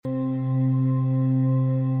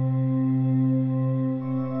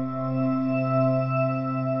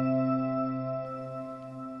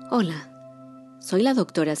Hola, soy la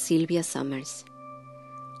doctora Sylvia Summers.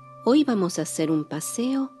 Hoy vamos a hacer un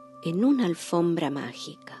paseo en una alfombra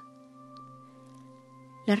mágica.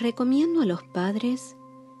 Les recomiendo a los padres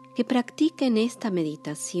que practiquen esta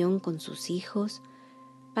meditación con sus hijos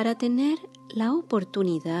para tener la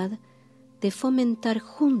oportunidad de fomentar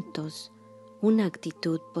juntos una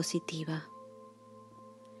actitud positiva.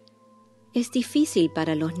 Es difícil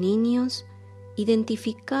para los niños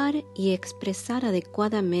identificar y expresar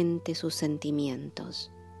adecuadamente sus sentimientos.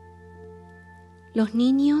 Los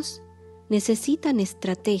niños necesitan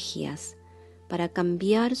estrategias para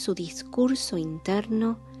cambiar su discurso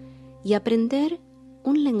interno y aprender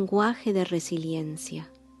un lenguaje de resiliencia.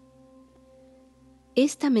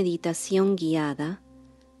 Esta meditación guiada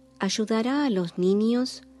ayudará a los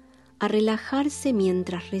niños a relajarse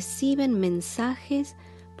mientras reciben mensajes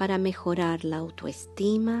para mejorar la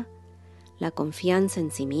autoestima, la confianza en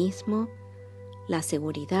sí mismo, la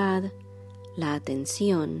seguridad, la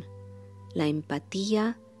atención, la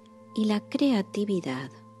empatía y la creatividad.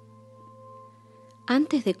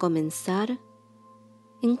 Antes de comenzar,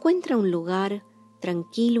 encuentra un lugar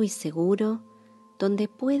tranquilo y seguro donde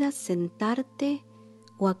puedas sentarte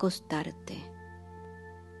o acostarte.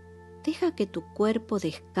 Deja que tu cuerpo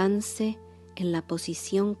descanse en la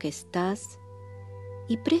posición que estás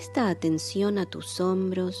y presta atención a tus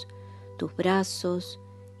hombros, tus brazos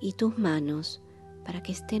y tus manos para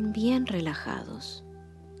que estén bien relajados.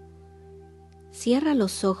 Cierra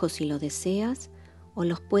los ojos si lo deseas o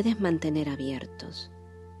los puedes mantener abiertos.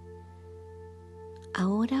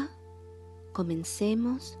 Ahora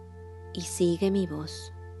comencemos y sigue mi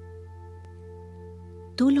voz.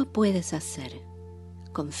 Tú lo puedes hacer,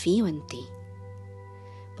 confío en ti,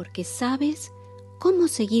 porque sabes cómo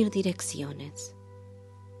seguir direcciones.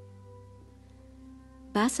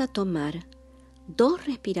 Vas a tomar 2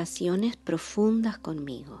 respiraciones profundas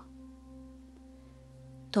conmigo.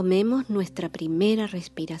 Tomemos nuestra primera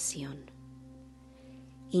respiración.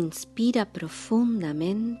 Inspira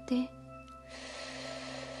profundamente.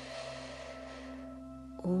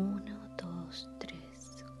 1, 2,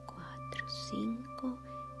 3, 4, 5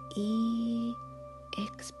 y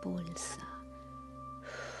expulsa.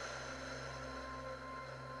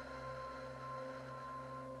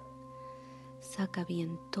 Saca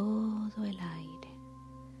bien todo el aire.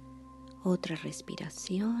 Otra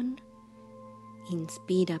respiración.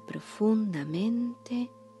 Inspira profundamente.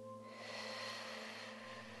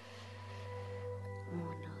 1,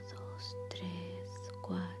 2, 3,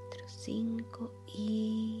 4, 5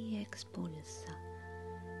 y expulsa.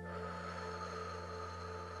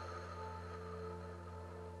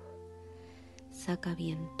 Saca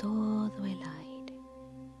bien todo el aire.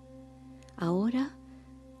 Ahora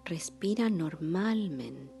respira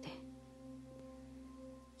normalmente.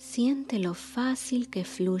 Siente lo fácil que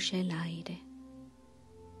fluye el aire.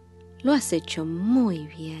 Lo has hecho muy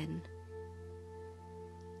bien.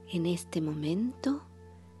 En este momento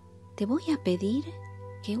te voy a pedir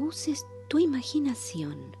que uses tu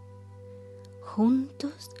imaginación.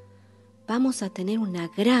 Juntos vamos a tener una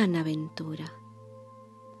gran aventura.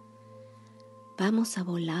 Vamos a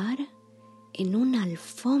volar en una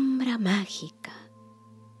alfombra mágica.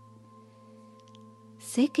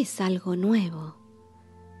 Sé que es algo nuevo,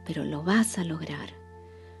 pero lo vas a lograr,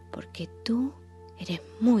 porque tú eres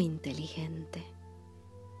muy inteligente.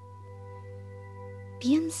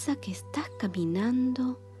 Piensa que estás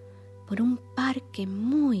caminando por un parque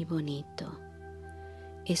muy bonito.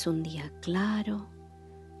 Es un día claro,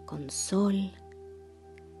 con sol.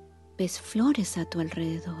 Ves flores a tu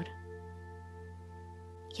alrededor.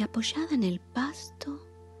 Y apoyada en el pasto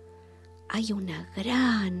hay una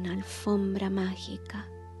gran alfombra mágica.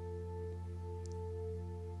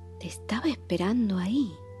 Te estaba esperando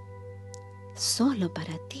ahí, solo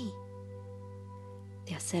para ti.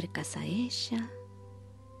 Te acercas a ella,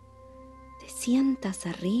 te sientas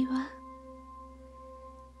arriba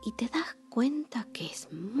y te das cuenta que es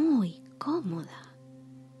muy cómoda.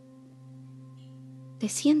 Te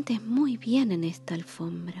sientes muy bien en esta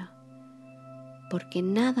alfombra, porque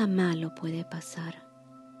nada malo puede pasar.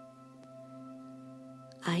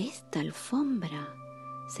 A esta alfombra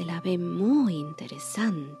se la ve muy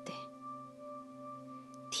interesante.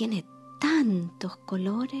 Tiene tantos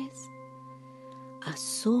colores: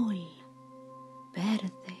 azul,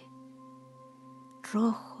 verde,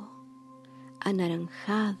 rojo,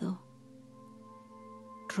 anaranjado,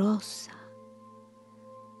 rosa,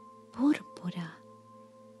 púrpura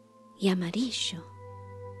y amarillo.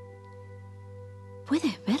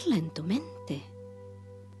 ¿Puedes verla en tu mente?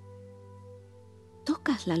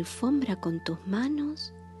 Tocas la alfombra con tus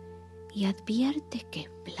manos y adviertes que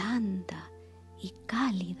es blanda y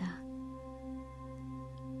cálida.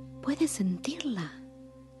 ¿Puedes sentirla?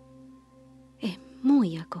 Es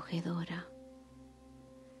muy acogedora.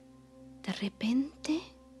 De repente,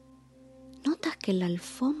 notas que la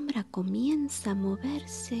alfombra comienza a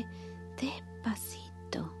moverse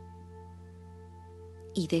despacito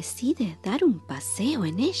y decides dar un paseo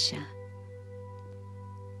en ella.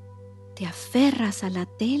 Te aferras a la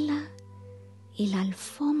tela y la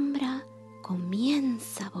alfombra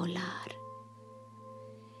comienza a volar.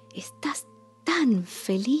 Estás tan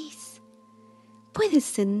feliz. Puedes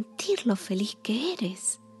sentir lo feliz que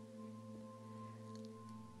eres.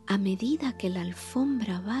 A medida que la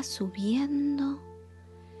alfombra va subiendo,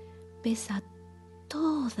 ves a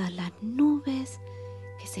todas las nubes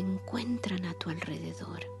que se encuentran a tu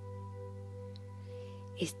alrededor.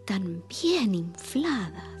 Están bien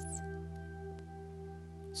infladas.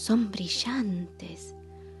 Son brillantes,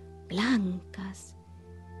 blancas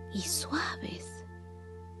y suaves.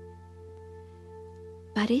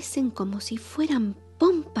 Parecen como si fueran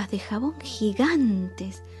pompas de jabón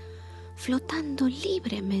gigantes flotando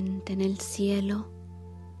libremente en el cielo.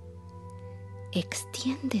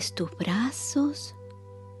 Extiendes tus brazos,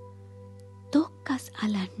 tocas a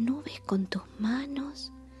las nubes con tus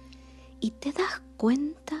manos y te das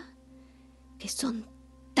cuenta que son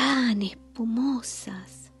tan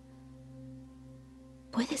espumosas.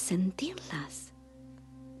 Puedes sentirlas.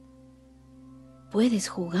 Puedes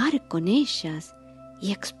jugar con ellas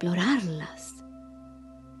y explorarlas.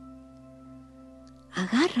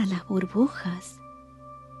 Agarra las burbujas,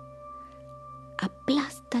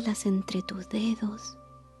 aplástalas entre tus dedos,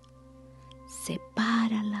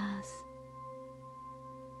 sepáralas,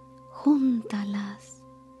 júntalas,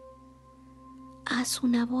 haz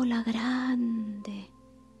una bola grande,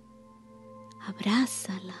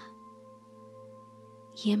 abrázala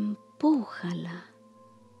y empújala.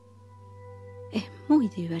 Es muy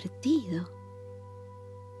divertido.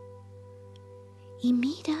 Y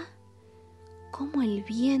mira cómo el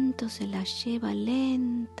viento se la lleva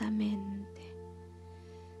lentamente,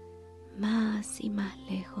 más y más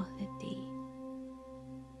lejos de ti.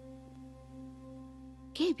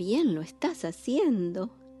 ¡Qué bien lo estás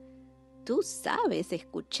haciendo! Tú sabes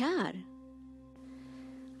escuchar.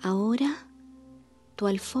 Ahora tu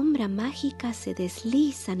alfombra mágica se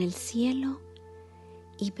desliza en el cielo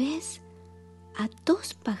y ves a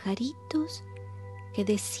 2 pajaritos que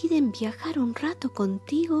deciden viajar un rato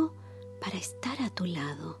contigo para estar a tu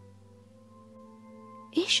lado.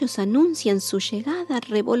 Ellos anuncian su llegada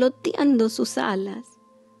revoloteando sus alas.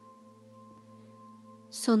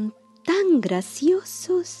 Son tan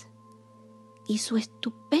graciosos y su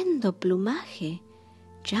estupendo plumaje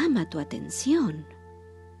llama tu atención.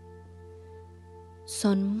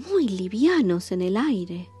 Son muy livianos en el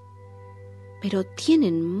aire, pero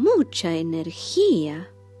tienen mucha energía.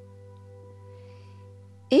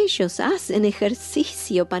 Ellos hacen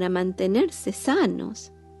ejercicio para mantenerse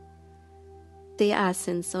sanos. Te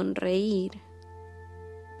hacen sonreír.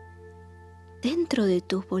 Dentro de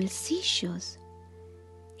tus bolsillos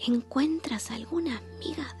encuentras algunas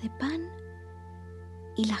migas de pan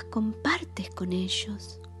y las compartes con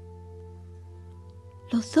ellos.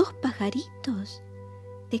 Los 2 pajaritos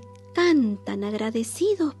te cantan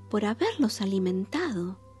agradecidos por haberlos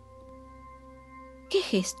alimentado. ¡Qué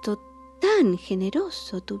gesto tan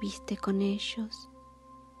generoso tuviste con ellos!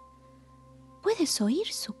 Puedes oír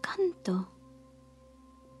su canto.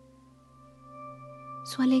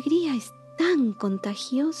 Su alegría es tan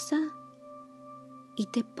contagiosa y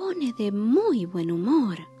te pone de muy buen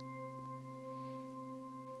humor.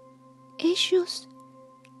 Ellos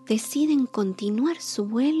deciden continuar su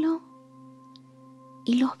vuelo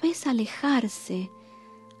y los ves alejarse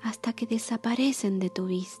hasta que desaparecen de tu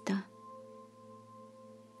vista.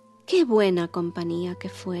 ¡Qué buena compañía que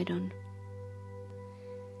fueron!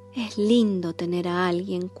 Es lindo tener a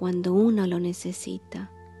alguien cuando uno lo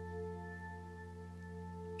necesita.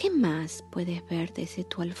 ¿Qué más puedes ver desde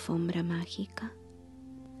tu alfombra mágica?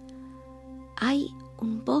 Hay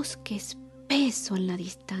un bosque espeso en la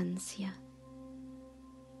distancia.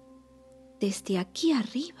 Desde aquí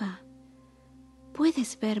arriba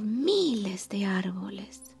puedes ver miles de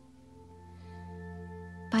árboles.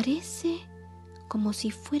 Parece como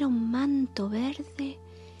si fuera un manto verde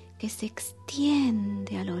que se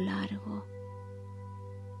extiende a lo largo.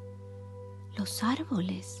 Los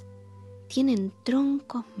árboles tienen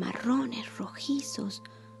troncos marrones rojizos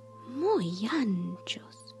muy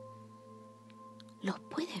anchos. ¿Los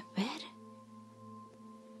puedes ver?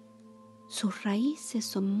 Sus raíces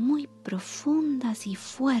son muy profundas y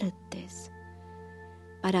fuertes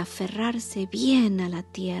para aferrarse bien a la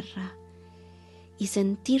tierra y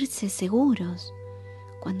sentirse seguros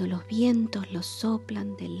cuando los vientos los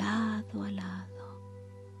soplan de lado a lado.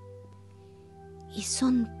 Y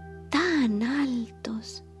son tan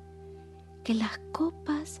altos que las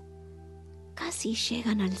copas casi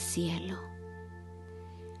llegan al cielo.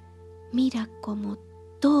 Mira cómo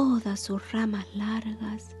todas sus ramas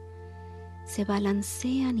largas se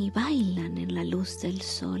balancean y bailan en la luz del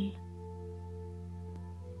sol.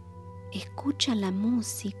 Escucha la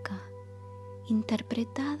música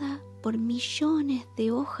interpretada por millones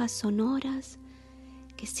de hojas sonoras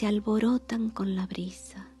que se alborotan con la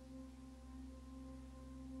brisa.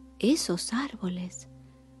 Esos árboles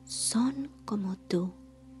son como tú.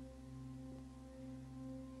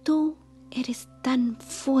 Tú eres tan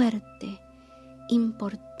fuerte,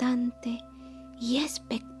 importante y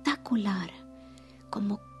espectacular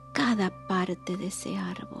como cada parte de ese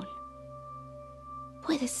árbol.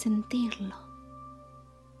 Puedes sentirlo.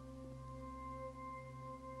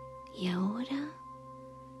 Y ahora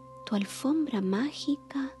tu alfombra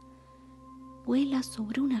mágica vuela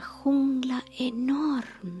sobre una jungla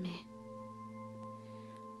enorme.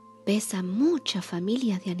 Ves a muchas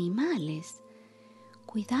familias de animales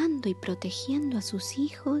cuidando y protegiendo a sus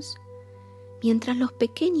hijos mientras los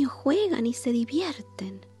pequeños juegan y se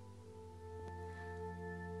divierten.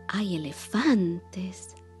 Hay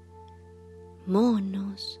elefantes,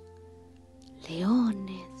 monos,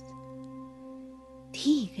 leones,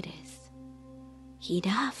 tigres,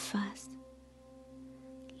 jirafas,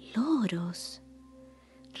 loros,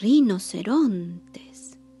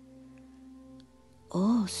 rinocerontes,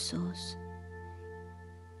 osos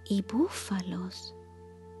y búfalos.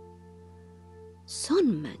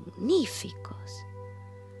 Son magníficos.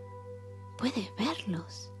 Puedes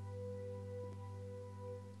verlos.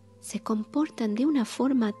 Se comportan de una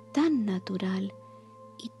forma tan natural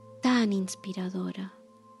y tan inspiradora.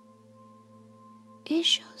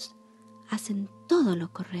 Ellos hacen todo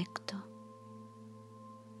lo correcto.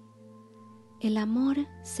 El amor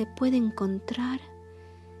se puede encontrar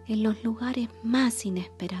en los lugares más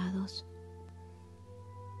inesperados.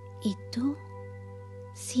 Y tú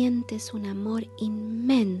sientes un amor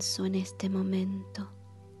inmenso en este momento,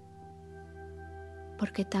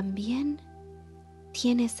 porque también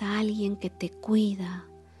tienes a alguien que te cuida,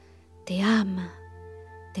 te ama,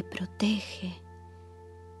 te protege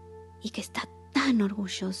y que está tan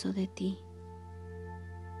orgulloso de ti,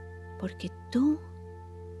 porque tú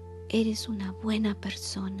eres una buena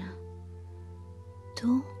persona.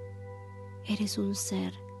 Tú eres un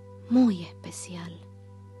ser muy especial.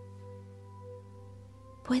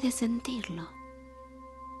 Puedes sentirlo.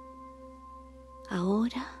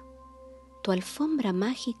 Ahora tu alfombra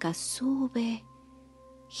mágica sube,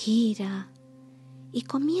 gira y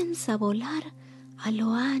comienza a volar a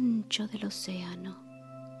lo ancho del océano.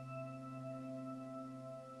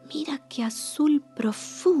 Mira qué azul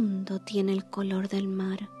profundo tiene el color del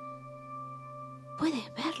mar.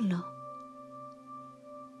 Puedes verlo.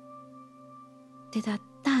 Te da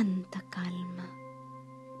tanta calma.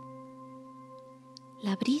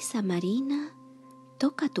 La brisa marina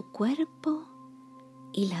toca tu cuerpo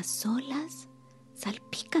y las olas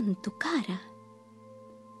salpican tu cara.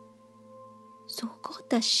 Sus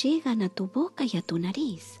gotas llegan a tu boca y a tu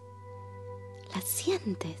nariz. Las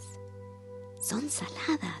sientes. Son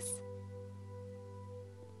saladas.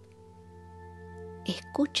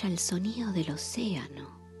 Escucha el sonido del océano.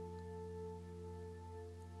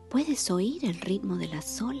 Puedes oír el ritmo de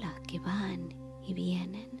las olas que van y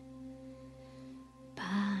vienen.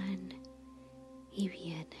 Van y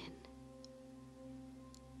vienen.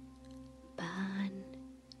 Van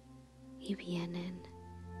y vienen.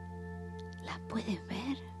 ¿Las puedes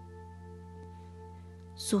ver?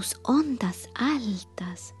 Sus ondas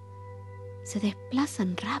altas se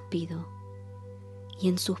desplazan rápido y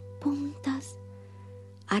en sus puntas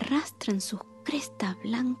arrastran sus crestas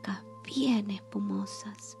blancas bien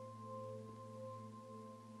espumosas.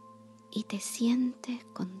 Y te sientes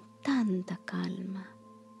con tanta calma.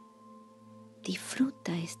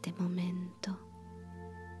 Disfruta este momento.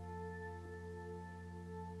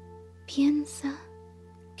 Piensa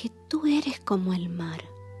que tú eres como el mar,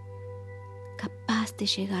 capaz de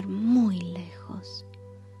llegar muy lejos,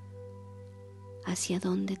 hacia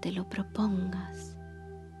donde te lo propongas,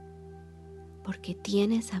 porque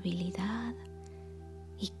tienes habilidad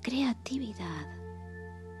y creatividad.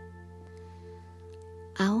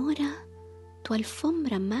 Ahora tu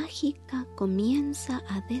alfombra mágica comienza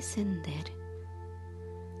a descender.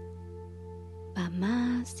 Va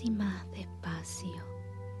más y más despacio,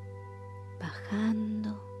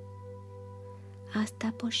 bajando hasta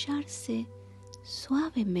apoyarse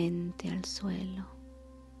suavemente al suelo.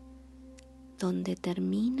 donde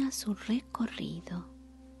termina su recorrido.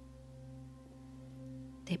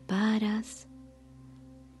 Te paras,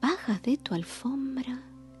 bajas de tu alfombra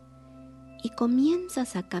y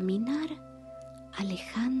comienzas a caminar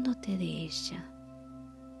alejándote de ella.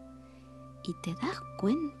 Y te das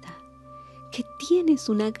cuenta que tienes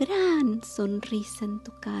una gran sonrisa en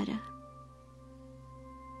tu cara.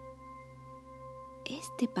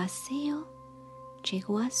 Este paseo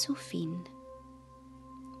llegó a su fin.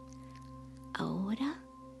 Ahora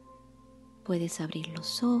puedes abrir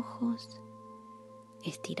los ojos,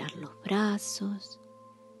 estirar los brazos,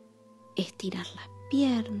 estirar las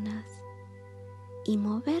piernas y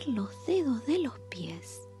mover los dedos de los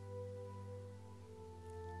pies.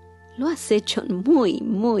 Lo has hecho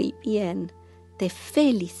muy bien. Te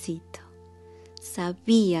felicito.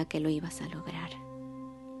 Sabía que lo ibas a lograr.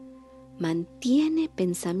 Mantiene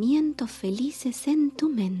pensamientos felices en tu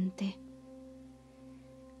mente.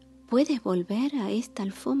 Puedes volver a esta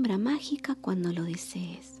alfombra mágica cuando lo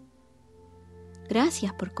desees.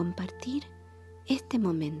 Gracias por compartir este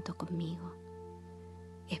momento conmigo.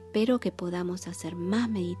 Espero que podamos hacer más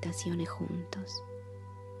meditaciones juntos.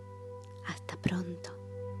 Hasta pronto.